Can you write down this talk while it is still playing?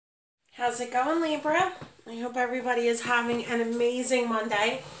How's it going, Libra? I hope everybody is having an amazing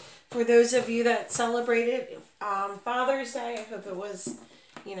Monday. For those of you that celebrated Father's Day, I hope it was,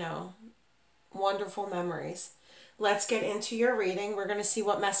 wonderful memories. Let's get into your reading. We're going to see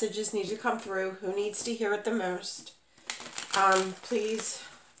what messages need to come through, who needs to hear it the most. Please,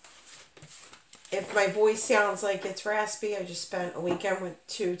 if my voice sounds like it's raspy, I just spent a weekend with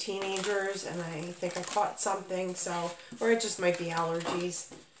 2 teenagers and I think I caught something, or it just might be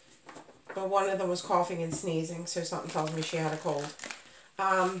allergies. But one of them was coughing and sneezing, so something tells me she had a cold.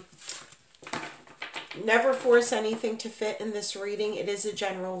 Never force anything to fit in this reading. It is a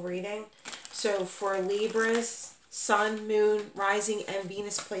general reading. So for Libra's Sun, Moon, Rising, and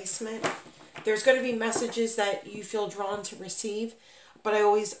Venus placement, there's going to be messages that you feel drawn to receive. But I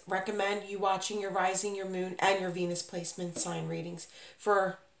always recommend you watching your Rising, your Moon, and your Venus placement sign readings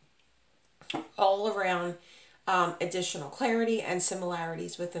for all around additional clarity and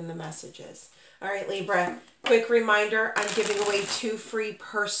similarities within the messages. All right, Libra, quick reminder, I'm giving away 3 free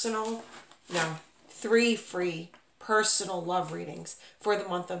personal love readings for the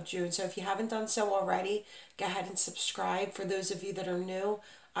month of June. So if you haven't done so already, go ahead and subscribe. For those of you that are new,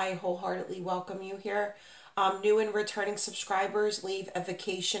 I wholeheartedly welcome you here. New and returning subscribers, leave a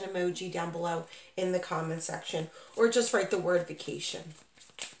vacation emoji down below in the comment section, or just write the word vacation.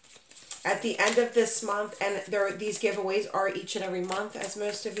 At the end of this month, and these giveaways are each and every month, as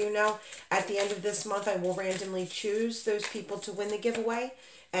most of you know, at the end of this month, I will randomly choose those people to win the giveaway,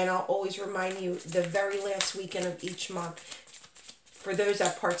 and I'll always remind you the very last weekend of each month, for those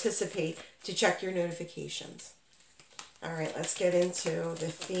that participate, to check your notifications. All right, let's get into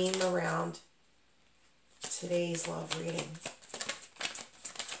the theme around today's love reading.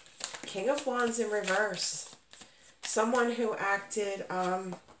 King of Wands in reverse. Someone who acted,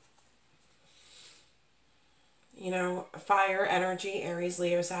 fire energy, Aries,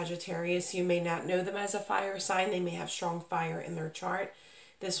 Leo, Sagittarius. You may not know them as a fire sign. They may have strong fire in their chart.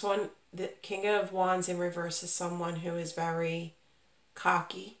 This one, the King of Wands in reverse, is someone who is very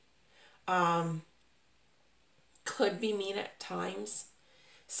cocky. Could be mean at times.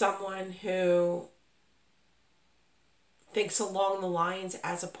 Someone who thinks along the lines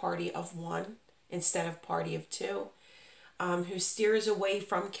as a party of one instead of party of two. Who steers away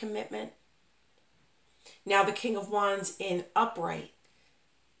from commitment. Now, the King of Wands in upright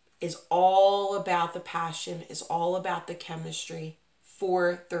is all about the passion, is all about the chemistry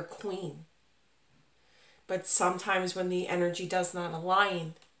for their queen. But sometimes when the energy does not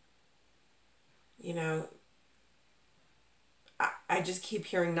align, I just keep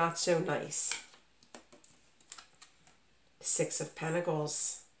hearing not so nice. 6 of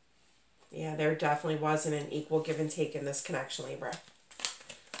Pentacles. Yeah, there definitely wasn't an equal give and take in this connection, Libra.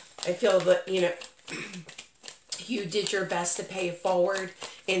 I feel that, you did your best to pay it forward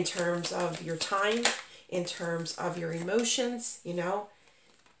in terms of your time, in terms of your emotions, and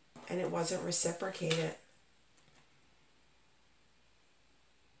it wasn't reciprocated.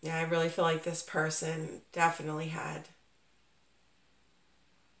 Yeah, I really feel like this person definitely had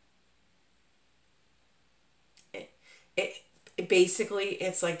basically,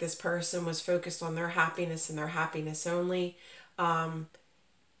 it's like this person was focused on their happiness and their happiness only.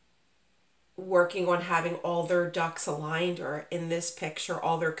 Working on having all their ducks aligned, or in this picture,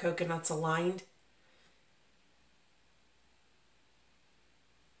 all their coconuts aligned.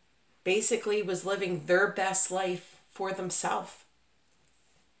 Basically was living their best life for themselves.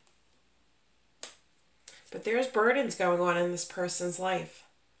 But there's burdens going on in this person's life.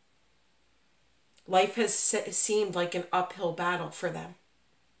 Life has seemed like an uphill battle for them.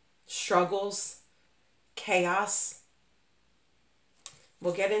 Struggles, chaos.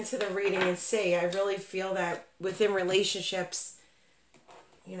 We'll get into the reading and see. I really feel that within relationships,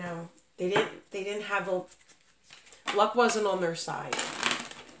 they didn't have luck wasn't on their side.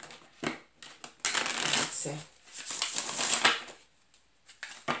 Let's see.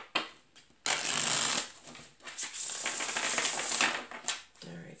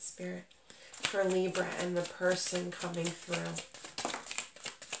 All right, Spirit, for Libra and the person coming through.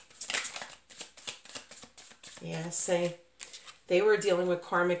 Yeah, see. They were dealing with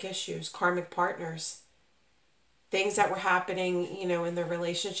karmic issues, karmic partners, things that were happening, in their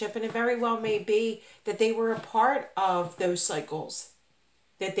relationship. And it very well may be that they were a part of those cycles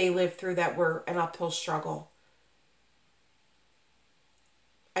that they lived through that were an uphill struggle.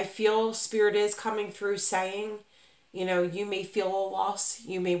 I feel Spirit is coming through saying, you may feel a loss.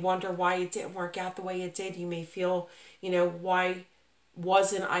 You may wonder why it didn't work out the way it did. You may feel, why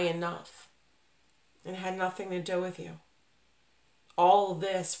wasn't I enough? And it had nothing to do with you. All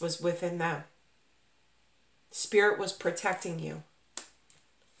this was within them. Spirit was protecting you.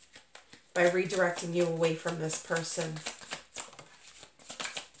 by redirecting you away from this person.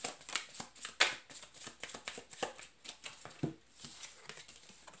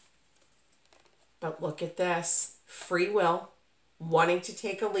 But look at this. Free will, wanting to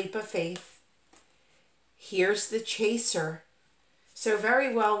take a leap of faith. Here's the chaser. So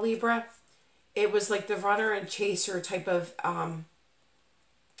very well, Libra, it was like the runner and chaser type of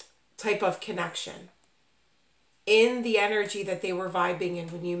connection in the energy that they were vibing in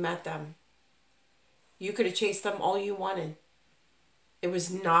when you met them. You could have chased them all you wanted. It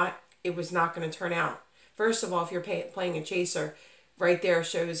was not going to turn out. First of all, if you're playing a chaser, right there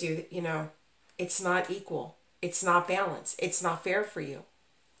shows you that, you know, it's not equal. It's not balanced. It's not fair for you.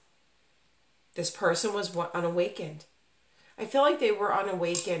 This person was unawakened. I feel like they were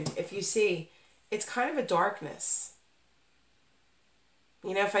unawakened. If you see, it's kind of a darkness.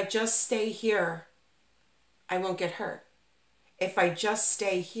 You know, if I just stay here, I won't get hurt. If I just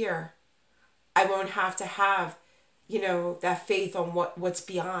stay here, I won't have to have, you know, that faith on what's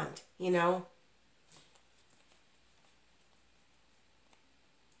beyond, you know.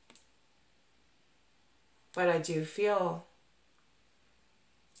 But I do feel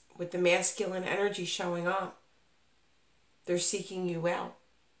with the masculine energy showing up, they're seeking you out.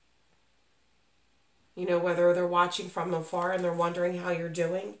 You know, whether they're watching from afar and they're wondering how you're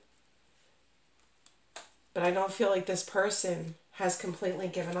doing. But I don't feel like this person has completely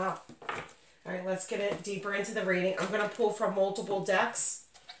given up. All right, let's get it deeper into the reading. I'm going to pull from multiple decks,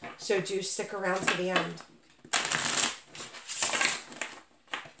 so do stick around to the end.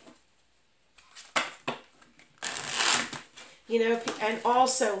 You know, and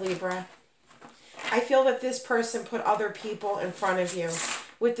also, Libra, I feel that this person put other people in front of you.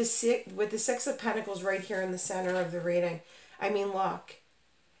 With the Six of Pentacles right here in the center of the reading. I mean, look,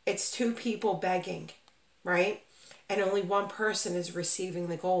 it's two people begging, right? And only one person is receiving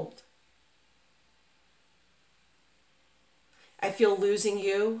the gold. I feel losing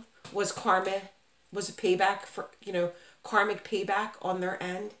you was karma, was a payback for, you know, karmic payback on their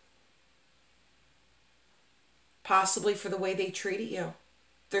end. Possibly for the way they treated you.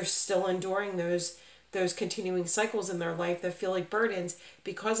 They're still enduring those continuing cycles in their life that feel like burdens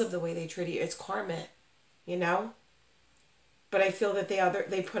because of the way they treat you. It's karma, you know? But I feel that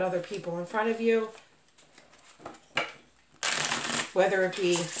they put other people in front of you. Whether it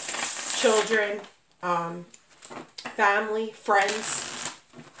be children, family, friends.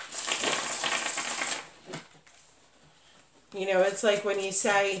 You know, it's like when you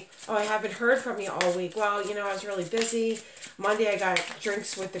say, oh, I haven't heard from you all week. Well, you know, I was really busy. Monday I got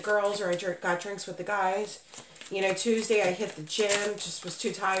drinks with the girls, or I got drinks with the guys. You know, Tuesday I hit the gym, just was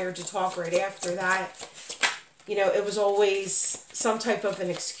too tired to talk right after that. You know, it was always some type of an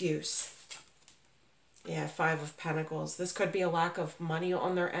excuse. Yeah, Five of Pentacles. This could be a lack of money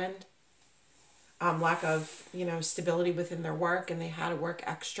on their end. Lack of, you know, stability within their work, and they had to work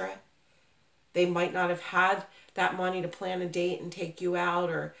extra. They might not have had that money to plan a date and take you out,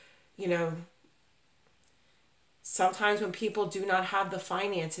 or, you know, sometimes when people do not have the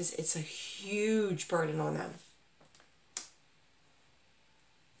finances, it's a huge burden on them.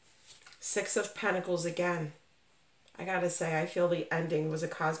 Six of Pentacles again. I gotta say, I feel the ending was a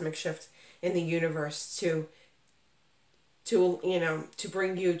cosmic shift in the universe to you know, to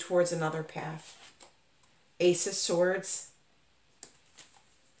bring you towards another path. Ace of Swords.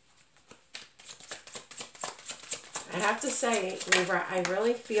 I have to say, Libra, I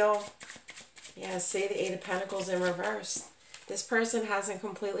really feel, yeah, say the Eight of Pentacles in reverse. This person hasn't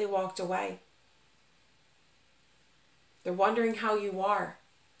completely walked away. They're wondering how you are.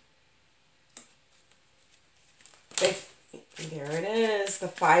 There it is, the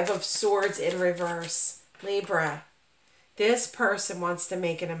Five of Swords in reverse. Libra, this person wants to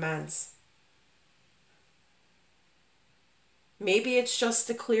make an amends. Maybe it's just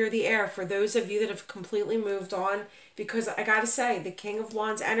to clear the air for those of you that have completely moved on, because I gotta say, the King of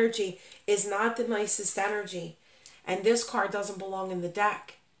Wands energy is not the nicest energy, and this card doesn't belong in the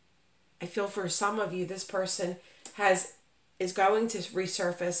deck. I feel for some of you, this person is going to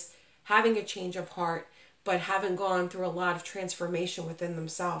resurface, having a change of heart, but having gone through a lot of transformation within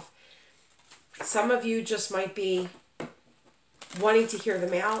themselves. Some of you just might be wanting to hear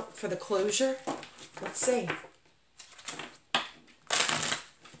them out for the closure. Let's see.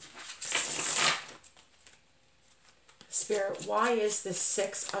 Spirit, why is the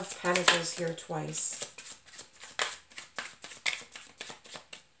Six of Pentacles here twice?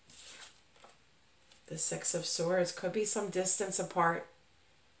 The Six of Swords could be some distance apart,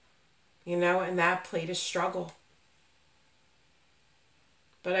 you know, and that played a struggle.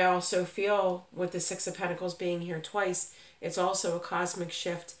 But I also feel with the Six of Pentacles being here twice, it's also a cosmic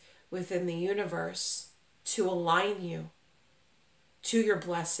shift within the universe to align you to your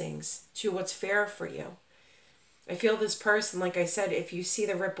blessings, to what's fair for you. I feel this person, like I said, if you see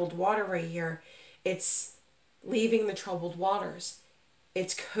the rippled water right here, it's leaving the troubled waters.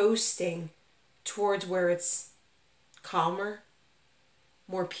 It's coasting towards where it's calmer,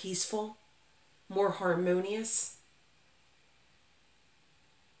 more peaceful, more harmonious.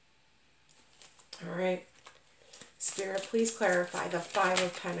 All right. Spirit, please clarify the Five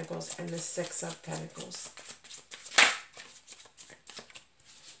of Pentacles and the Six of Pentacles.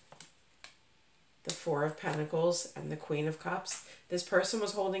 The Four of Pentacles and the Queen of Cups. This person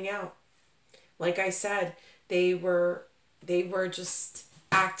was holding out. Like I said, they were just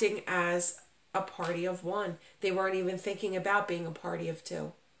acting as a party of one. They weren't even thinking about being a party of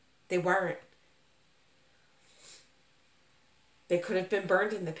two. They weren't. They could have been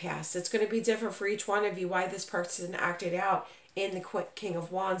burned in the past. It's going to be different for each one of you why this person acted out in the King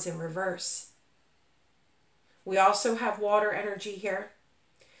of Wands in reverse. We also have water energy here.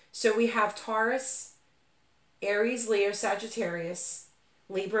 So we have Taurus, Aries, Leo, Sagittarius.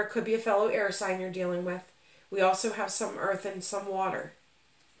 Libra could be a fellow air sign you're dealing with. We also have some earth and some water.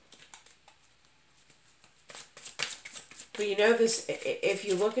 But you know this, if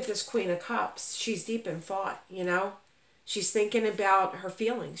you look at this Queen of Cups, she's deep in thought, you know. She's thinking about her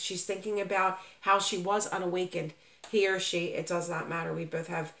feelings. She's thinking about how she was unawakened. He or she, it does not matter. We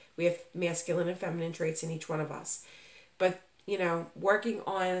have masculine and feminine traits in each one of us. But, you know, working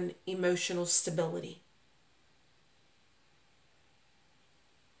on emotional stability.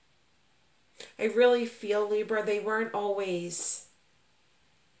 I really feel, Libra, they weren't always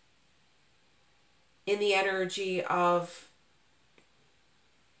in the energy of,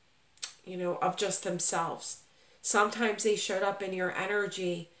 you know, of just themselves. Sometimes they showed up in your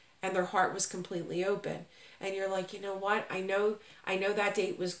energy and their heart was completely open. And you're like, you know what? I know that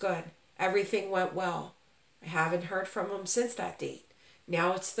date was good. Everything went well. I haven't heard from them since that date.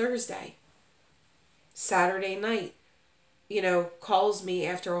 Now it's Thursday. Saturday night, you know, calls me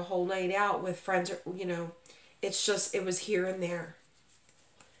after a whole night out with friends, you know, it's just, it was here and there.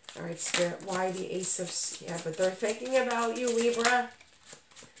 All right, Spirit, why the Ace of, yeah, but they're thinking about you, Libra.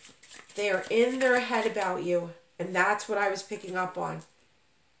 They are in their head about you, and that's what I was picking up on.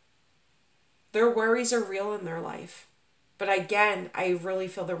 Their worries are real in their life. But again, I really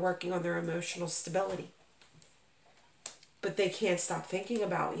feel they're working on their emotional stability. But they can't stop thinking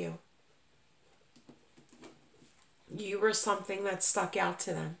about you. You were something that stuck out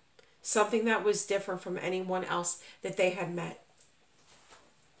to them. Something that was different from anyone else that they had met.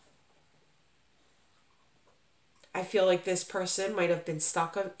 I feel like this person might have been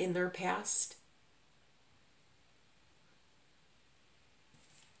stuck in their past.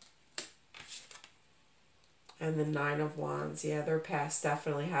 And the Nine of Wands. Yeah, their past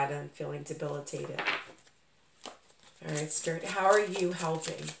definitely had them feeling debilitated. All right, Spirit, how are you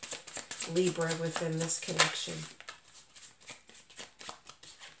helping Libra within this connection?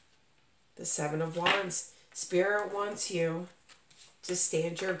 The Seven of Wands. Spirit wants you to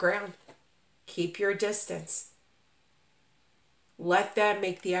stand your ground. Keep your distance. Let them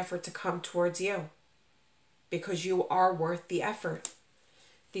make the effort to come towards you because you are worth the effort.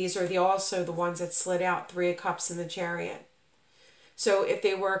 These are also the ones that slid out, Three of Cups in the Chariot. So if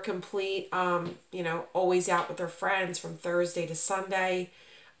they were complete, you know, always out with their friends from Thursday to Sunday,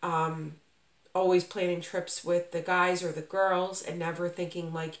 always planning trips with the guys or the girls and never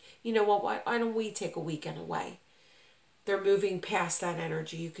thinking like, you know what, why don't we take a weekend away? They're moving past that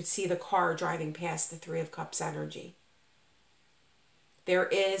energy. You could see the car driving past the Three of Cups energy. There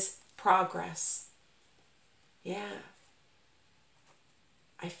is progress. Yeah.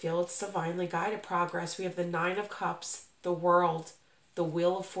 I feel it's divinely guided progress. We have the Nine of Cups, the World, the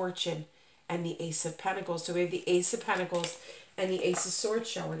Wheel of Fortune, and the Ace of Pentacles. So we have the Ace of Pentacles and the Ace of Swords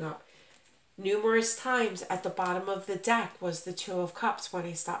showing up. Numerous times at the bottom of the deck was the Two of Cups when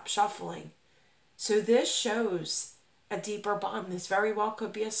I stopped shuffling. So this shows a deeper bond. This very well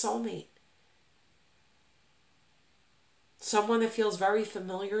could be a soulmate. Someone that feels very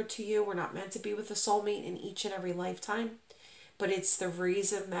familiar to you. We're not meant to be with a soulmate in each and every lifetime. But it's the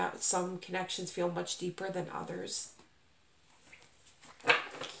reason that some connections feel much deeper than others.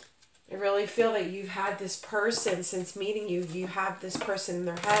 I really feel that you've had this person since meeting you. You have this person in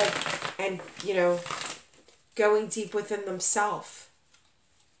their head and, you know, going deep within themselves.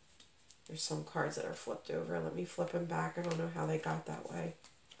 There's some cards that are flipped over. Let me flip them back. I don't know how they got that way.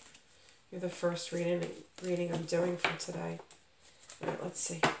 You're the first reading I'm doing for today. All right, let's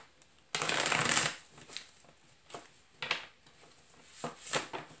see.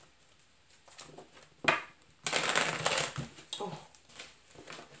 Oh.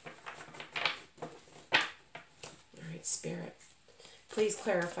 right, Spirit. Please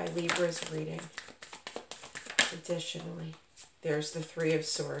clarify Libra's reading. Additionally, there's the Three of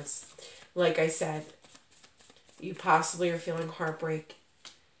Swords. Like I said, you possibly are feeling heartbreak.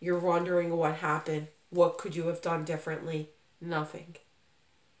 You're wondering what happened. What could you have done differently? Nothing.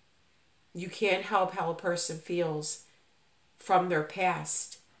 You can't help how a person feels from their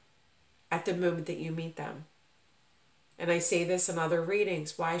past at the moment that you meet them. And I say this in other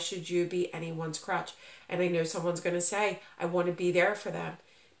readings. Why should you be anyone's crutch? And I know someone's going to say, I want to be there for them.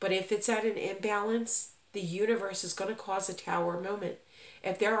 But if it's at an imbalance, the universe is going to cause a tower moment.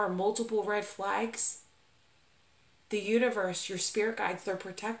 If there are multiple red flags, the universe, your spirit guides, they're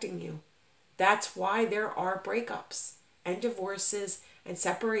protecting you. That's why there are breakups and divorces and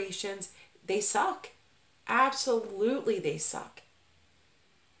separations. They suck. Absolutely, they suck.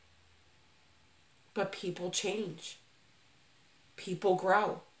 But people change. People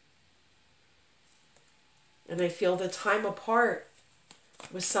grow. And I feel the time apart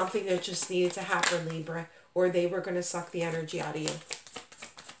was something that just needed to happen, Libra, or they were going to suck the energy out of you.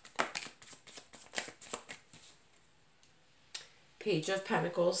 Page of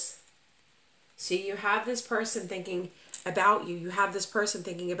Pentacles. See, you have this person thinking about you. You have this person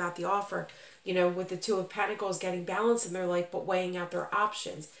thinking about the offer. You know, with the Two of Pentacles getting balance in their life, but weighing out their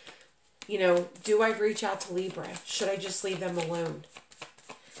options. You know, do I reach out to Libra? Should I just leave them alone?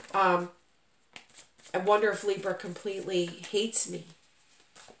 I wonder if Libra completely hates me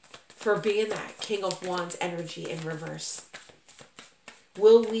for being that King of Wands energy in reverse.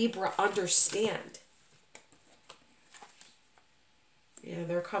 Will Libra understand? Yeah,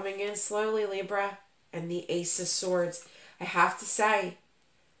 they're coming in slowly, Libra. And the Ace of Swords. I have to say,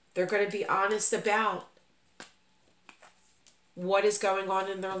 they're going to be honest about what is going on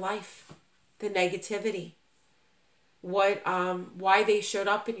in their life. The negativity. Why they showed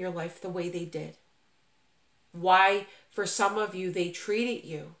up in your life the way they did. Why, for some of you, they treated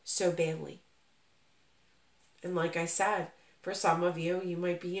you so badly. And like I said, for some of you, you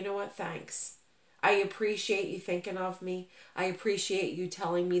might be, you know what, thanks. I appreciate you thinking of me. I appreciate you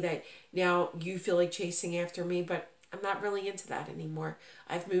telling me that now you feel like chasing after me, but I'm not really into that anymore.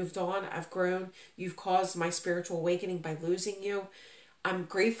 I've moved on. I've grown. You've caused my spiritual awakening by losing you. I'm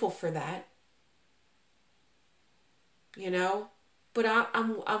grateful for that. You know? But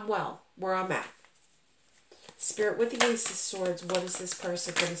I'm well where I'm at. Spirit, with the Ace of Swords, what is this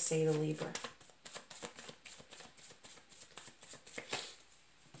person going to say to Libra?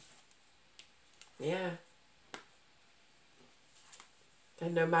 Yeah.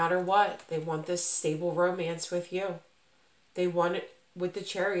 And no matter what, they want this stable romance with you. They want it with the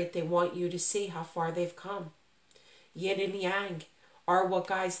Chariot. They want you to see how far they've come. Yin and Yang are what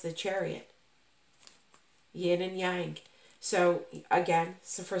guides the Chariot. Yin and Yang. So, again,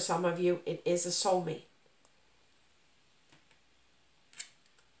 so for some of you, it is a soulmate.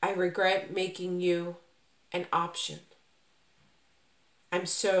 I regret making you an option. I'm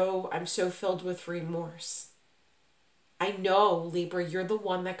so filled with remorse. I know, Libra, you're the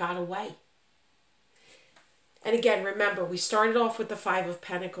one that got away. And again, remember, we started off with the Five of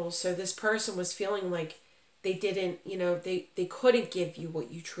Pentacles. So this person was feeling like they didn't, you know, they couldn't give you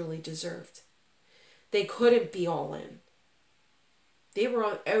what you truly deserved. They couldn't be all in. They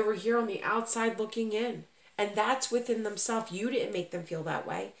were over here on the outside looking in. And that's within themselves. You didn't make them feel that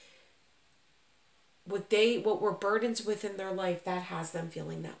way. What were burdens within their life, that has them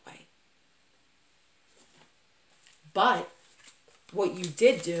feeling that way. But what you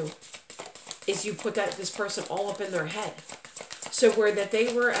did do is you put this person all up in their head. So where that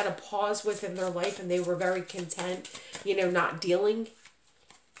they were at a pause within their life and they were very content, you know, not dealing,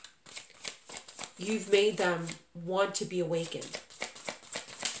 you've made them want to be awakened.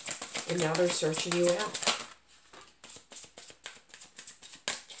 And now they're searching you out.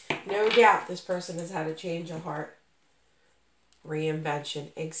 No doubt this person has had a change of heart. Reinvention,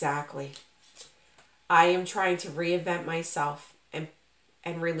 exactly. I am trying to reinvent myself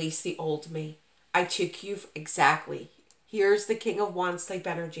and release the old me. I took you, exactly. Here's the King of Wands type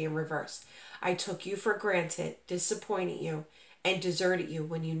energy in reverse. I took you for granted, disappointed you, and deserted you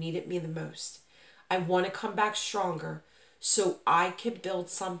when you needed me the most. I want to come back stronger so I can build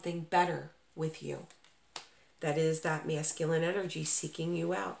something better with you. That is that masculine energy seeking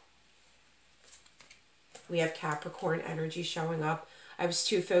you out. We have Capricorn energy showing up. I was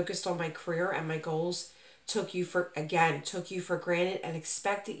too focused on my career and my goals. Took you for granted and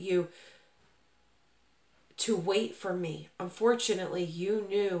expected you to wait for me. Unfortunately, you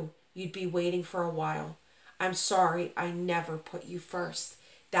knew you'd be waiting for a while. I'm sorry, I never put you first.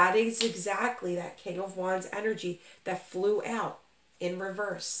 That is exactly that King of Wands energy that flew out in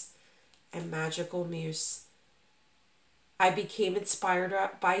reverse. And Magical Muse. I became inspired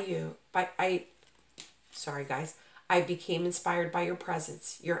by you. Sorry guys. I became inspired by your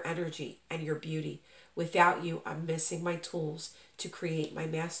presence, your energy, and your beauty. Without you, I'm missing my tools to create my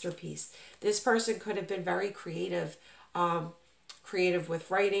masterpiece. This person could have been very creative, creative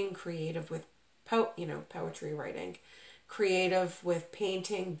with writing, creative with poetry writing, creative with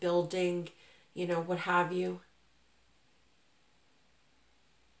painting, building, what have you.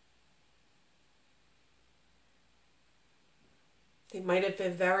 They might have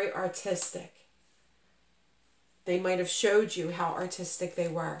been very artistic. They might have showed you how artistic they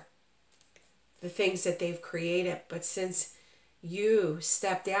were, the things that they've created. But since you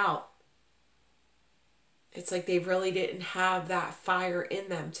stepped out, it's like they really didn't have that fire in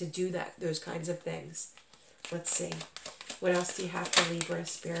them to do those kinds of things. Let's see. What else do you have for Libra,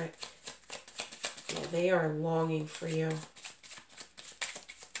 Spirit? Yeah, they are longing for you.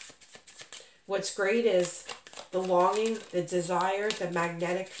 What's great is the longing, the desire, the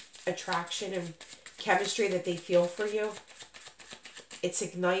magnetic attraction and chemistry that they feel for you. It's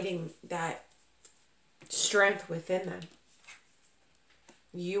igniting that strength within them.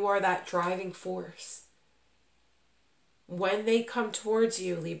 You are that driving force. When they come towards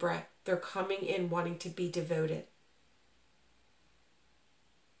you, Libra, they're coming in wanting to be devoted.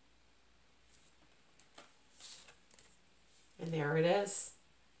 And there it is.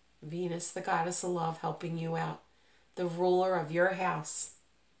 Venus, the goddess of love, helping you out. The ruler of your house.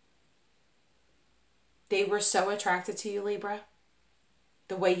 They were so attracted to you, Libra.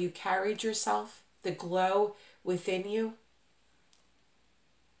 The way you carried yourself, the glow within you,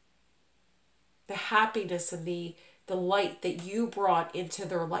 the happiness and the light that you brought into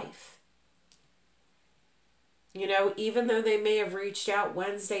their life. Even though they may have reached out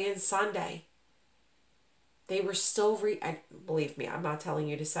Wednesday and Sunday, they were still, believe me, I'm not telling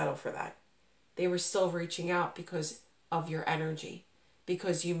you to settle for that. They were still reaching out because of your energy,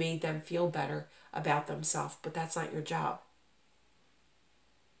 because you made them feel better about themselves, but that's not your job.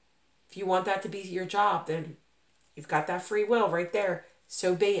 If you want that to be your job, then you've got that free will right there.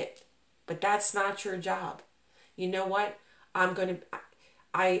 So be it. But that's not your job. You know what? As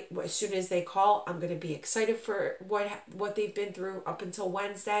soon as they call, I'm going to be excited for what they've been through up until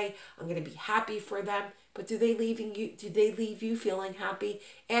Wednesday. I'm going to be happy for them. But do they leave you feeling happy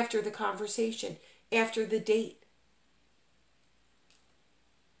after the conversation, after the date?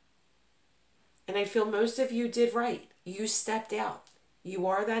 And I feel most of you did right. You stepped out. You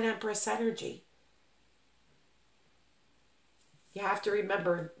are that Empress energy. You have to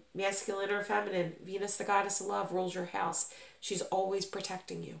remember, masculine or feminine, Venus, the goddess of love, rules your house. She's always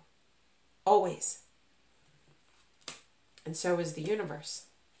protecting you. Always. And so is the universe.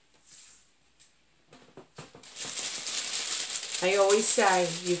 I always say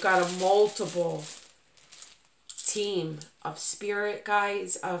you've got a multiple team of spirit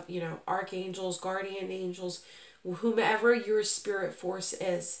guides, of, archangels, guardian angels, whomever your spirit force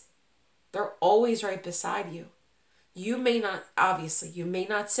is. They're always right beside you. You may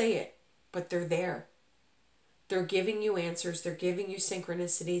not say it, but they're there. They're giving you answers. They're giving you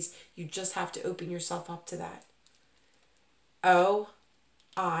synchronicities. You just have to open yourself up to that. OISRPUDHW.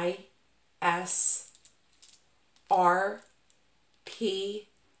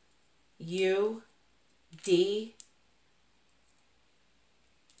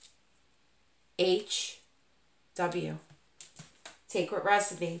 Take what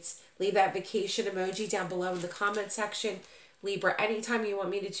resonates. Leave that vacation emoji down below in the comment section. Libra, anytime you want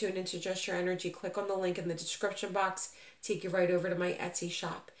me to tune into just your energy, click on the link in the description box. Take you right over to my Etsy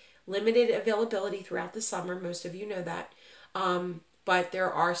shop. Limited availability throughout the summer. Most of you know that. But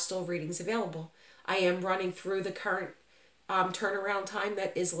there are still readings available. I am running through the current turnaround time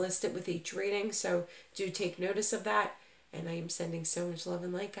that is listed with each reading. So do take notice of that. And I am sending so much love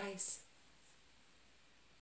and light, guys.